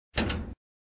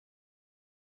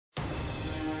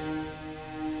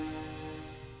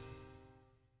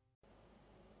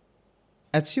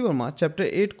H.C. Verma, Chapter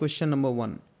 8, Question number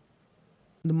 1.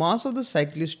 The mass of the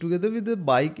cyclist together with the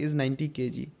bike is 90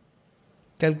 kg.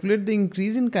 Calculate the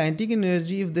increase in kinetic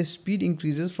energy if the speed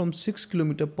increases from 6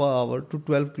 km per hour to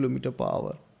 12 km per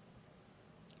hour.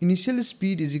 Initial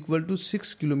speed is equal to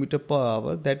 6 km per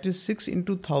hour, that is 6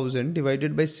 into 1000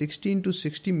 divided by 60 into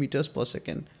 60 meters per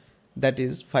second, that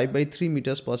is 5 by 3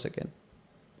 meters per second.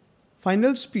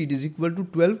 Final speed is equal to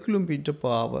 12 km per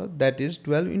hour, that is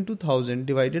 12 into 1000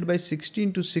 divided by 60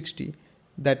 into 60,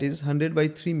 that is 100 by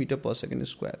 3 meter per second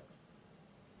square.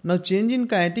 Now change in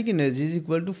kinetic energy is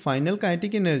equal to final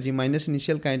kinetic energy minus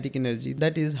initial kinetic energy,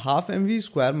 that is half mv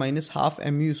square minus half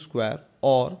mu square,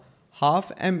 or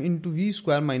half m into v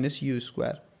square minus u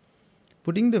square.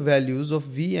 Putting the values of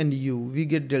v and u, we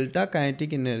get delta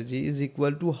kinetic energy is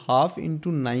equal to half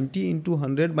into 90 into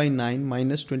 100 by 9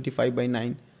 minus 25 by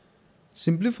 9.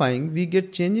 Simplifying, we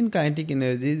get change in kinetic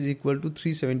energy is equal to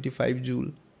 375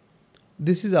 joule.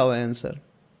 This is our answer.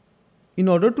 In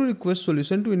order to request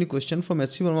solution to any question from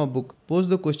H.C. Verma book, post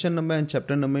the question number and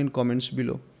chapter number in comments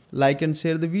below. Like and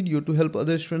share the video to help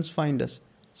other students find us.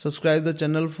 Subscribe the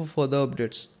channel for further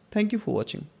updates. Thank you for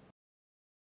watching.